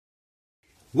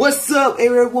What's up,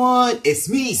 everyone? It's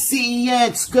me,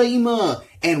 CN.TSUKAIMA,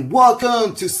 and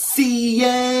welcome to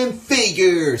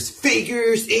CN.Figures,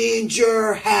 Figures in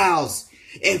your house.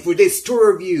 And for this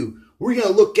tour review, we're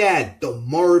gonna look at the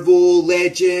Marvel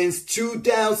Legends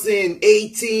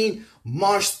 2018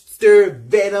 Monster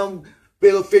Venom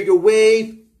Build Figure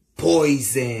Wave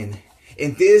Poison.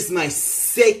 And this is my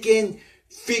second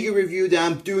figure review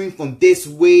that I'm doing from this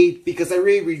wave because I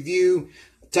already reviewed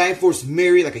Time Force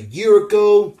Mary like a year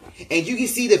ago, and you can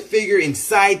see the figure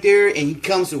inside there, and it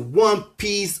comes with one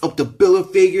piece of the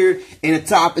Build-A-Figure, and the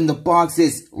top in the box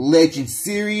is Legend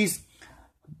Series,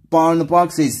 bottom of the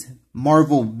box is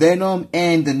Marvel Venom,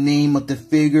 and the name of the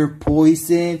figure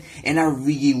Poison. And I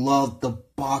really love the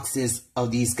boxes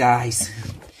of these guys.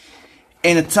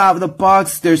 In the top of the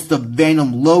box, there's the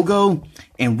Venom logo,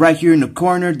 and right here in the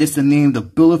corner, there's the name of the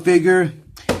Build-A-Figure.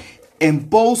 And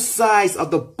both sides of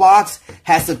the box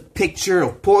has a picture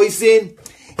of Poison.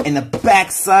 And the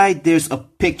back side, there's a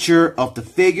picture of the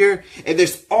figure. And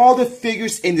there's all the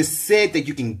figures in the set that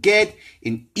you can get.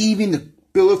 And even the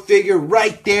Build-A-Figure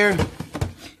right there.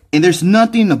 And there's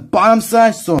nothing in the bottom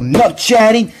side, so enough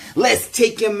chatting. Let's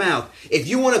take him out. If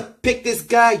you want to pick this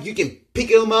guy, you can pick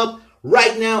him up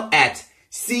right now at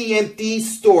CNT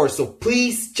Store. So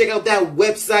please check out that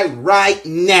website right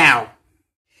now.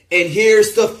 And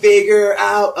here's the figure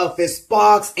out of his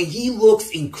box, and he looks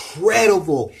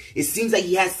incredible. It seems like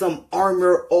he has some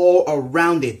armor all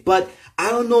around it, but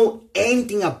I don't know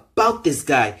anything about this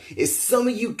guy. If some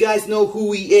of you guys know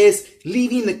who he is,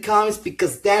 leave it in the comments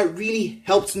because that really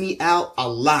helps me out a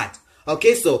lot.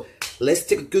 Okay, so let's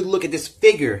take a good look at this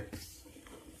figure.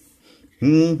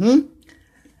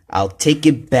 I'll take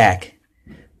it back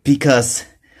because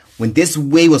when this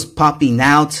wave was popping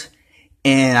out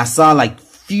and I saw like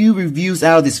few reviews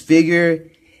out of this figure,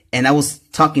 and I was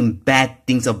talking bad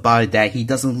things about it, that he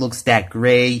doesn't look that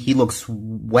great, he looks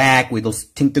whack with those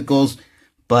tentacles,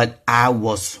 but I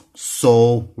was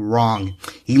so wrong.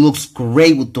 He looks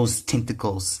great with those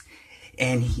tentacles,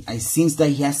 and it seems that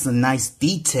he has some nice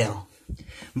detail,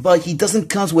 but he doesn't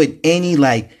come with any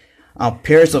like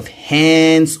pairs of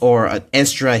hands or an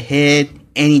extra head,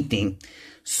 anything.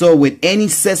 So with any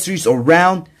accessories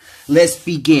around, let's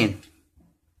begin.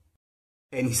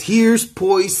 And here's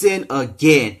Poison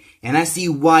again. And I see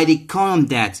why they call him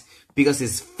that. Because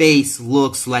his face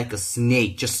looks like a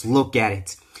snake. Just look at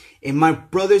it. And my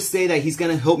brother said that he's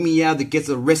going to help me out to get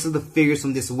the rest of the figures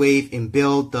from this wave and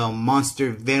build the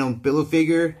Monster Venom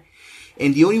Build-A-Figure.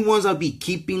 And the only ones I'll be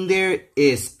keeping there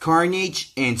is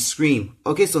Carnage and Scream.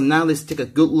 Okay, so now let's take a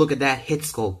good look at that head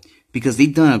sculpt. Because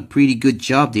they've done a pretty good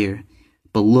job there.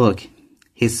 But look,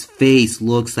 his face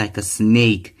looks like a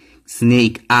snake.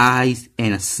 Snake eyes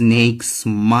and a snake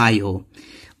smile,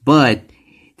 but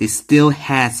they still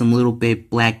had some little bit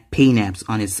black paint apps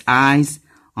on his eyes,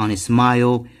 on his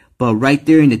smile, but right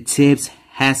there in the tips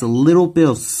has a little bit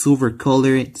of silver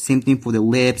color. Same thing for the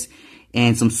lips,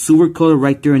 and some silver color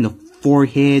right there in the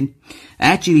forehead.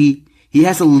 Actually, he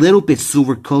has a little bit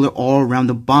silver color all around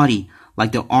the body,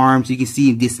 like the arms. You can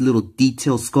see in this little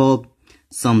detail sculpt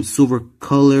some silver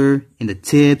color in the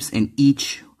tips and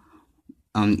each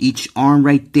arm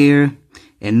right there,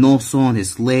 and also on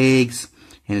his legs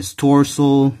and his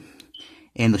torso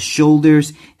and the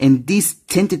shoulders. And these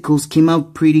tentacles came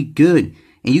out pretty good,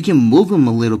 and you can move them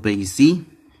a little bit. You see,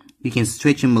 you can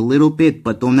stretch them a little bit,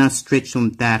 but do not stretch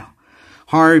them that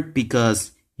hard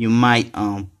because you might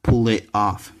pull it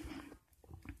off.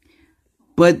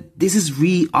 But this is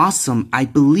really awesome. I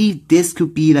believe this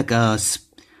could be like a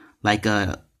how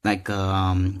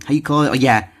you call it? Oh,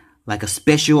 yeah, like a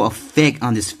special effect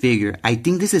on this figure. I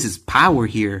think this is his power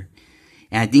here,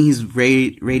 and I think he's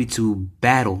ready to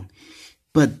battle.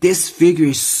 But this figure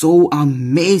is so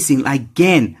amazing.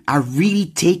 Again, I really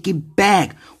take it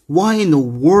back. Why in the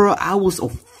world I was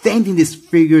offending this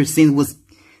figure since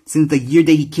the year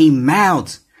that he came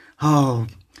out? Oh,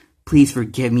 please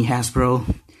forgive me,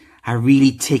 Hasbro. I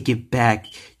really take it back.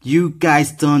 You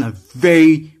guys done a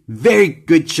very, very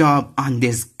good job on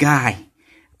this guy.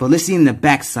 But let's see in the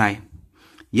backside.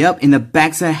 Yep, in the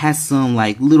backside has some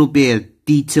like little bit of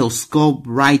detail sculpt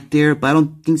right there, but I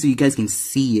don't think so you guys can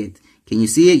see it. Can you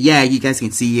see it? Yeah, you guys can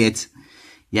see it.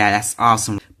 Yeah, that's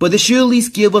awesome. But they should at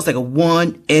least give us like a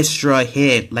one extra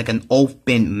head, like an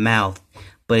open mouth,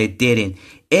 but it didn't.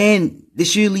 And they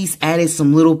should at least added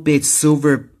some little bit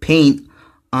silver paint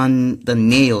on the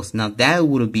nails. Now that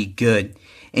would be good.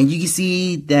 And you can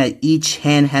see that each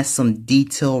hand has some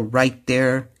detail right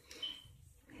there.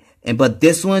 But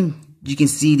this one, you can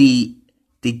see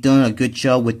they done a good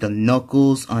job with the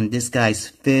knuckles on this guy's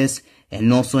fist,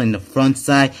 and also in the front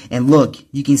side. And look,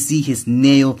 you can see his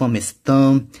nail from his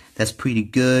thumb. That's pretty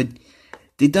good.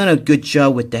 They done a good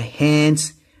job with the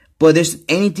hands, but there's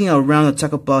anything around to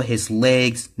talk about his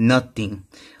legs, nothing.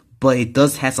 But it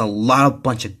does has a lot of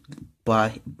bunch of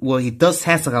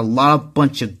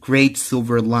great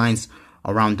silver lines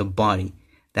around the body.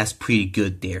 That's pretty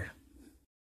good there.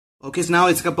 Okay, so now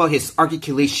let's talk about his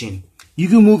articulation. You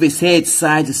can move his head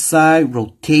side to side,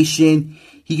 rotation.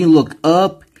 He can look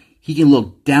up, he can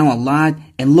look down a lot,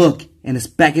 and look, in the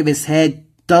back of his head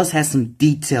does have some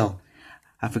detail.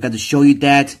 I forgot to show you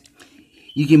that.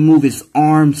 You can move his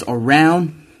arms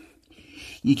around.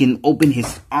 You can open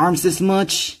his arms this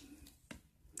much.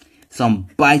 Some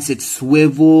bicep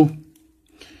swivel.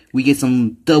 We get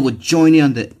some double jointing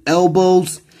on the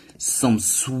elbows. Some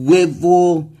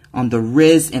swivel on the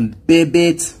wrist and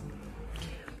bibit.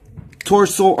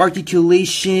 Torso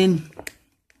articulation.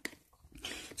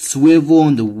 Swivel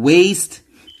on the waist.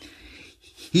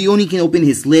 He only can open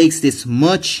his legs this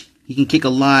much. He can kick a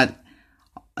lot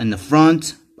in the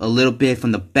front, a little bit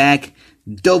from the back.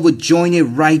 Double jointed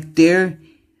right there.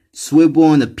 Swivel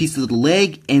on the piece of the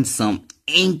leg and some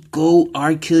ankle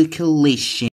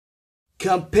articulation.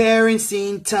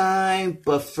 Comparison time,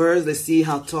 but first let's see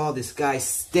how tall this guy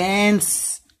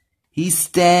stands. He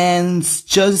stands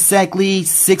just exactly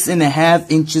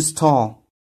 6.5 inches tall.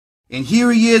 And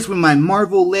here he is with my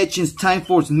Marvel Legends Time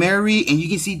Force Mary, and you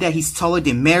can see that he's taller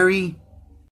than Mary.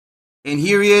 And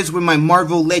here he is with my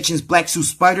Marvel Legends Black Suit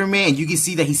Spider-Man, and you can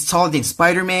see that he's taller than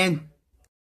Spider-Man.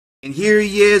 And here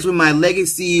he is with my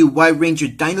Legacy White Ranger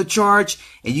Dino Charge,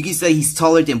 and you can see that he's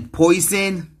taller than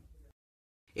Poison.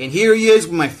 And here he is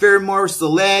with my favorite Marvel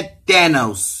celeb,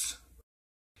 Thanos.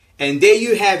 And there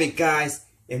you have it, guys.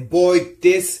 And boy,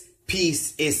 this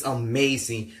piece is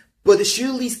amazing. But they should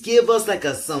at least give us like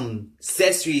some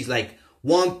accessories, like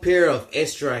one pair of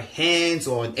extra hands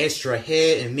or an extra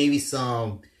head, and maybe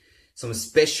some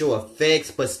special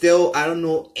effects. But still, I don't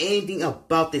know anything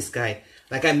about this guy.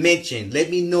 Like I mentioned, let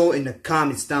me know in the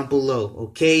comments down below,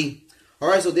 okay?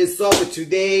 Alright, so this is all for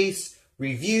today's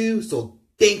review. So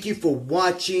thank you for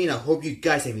watching. I hope you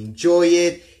guys have enjoyed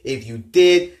it. If you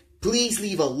did, please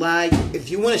leave a like. If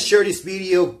you want to share this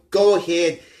video, go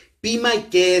ahead. Be my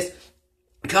guest.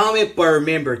 Comment, but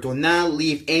remember, do not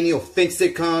leave any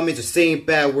offensive comments or saying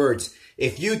bad words.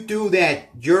 If you do that,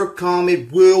 your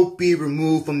comment will be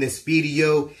removed from this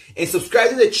video. And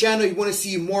subscribe to the channel if you want to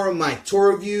see more of my toy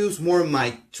reviews, more of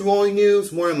my toy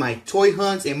news, more of my toy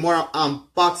hunts, and more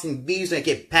unboxing videos. I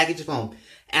get packages from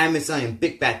Amazon and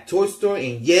Big Bad Toy Store.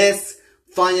 And yes,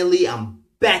 finally, I'm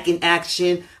back in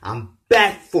action. I'm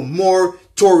back for more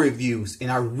toy reviews.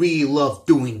 And I really love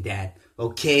doing that.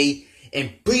 Okay? And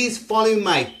please follow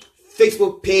my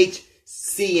Facebook page,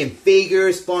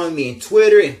 CN.Figures. Follow me on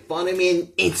Twitter and follow me on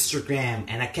Instagram.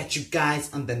 And I'll catch you guys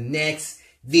on the next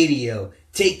video.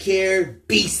 Take care,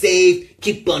 be safe,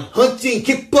 keep on hunting,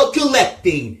 keep on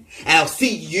collecting. And I'll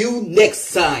see you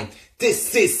next time.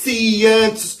 This is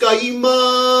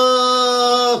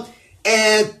CN.TSUKAIMA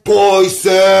and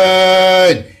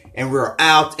Poison. And we're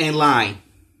out in line.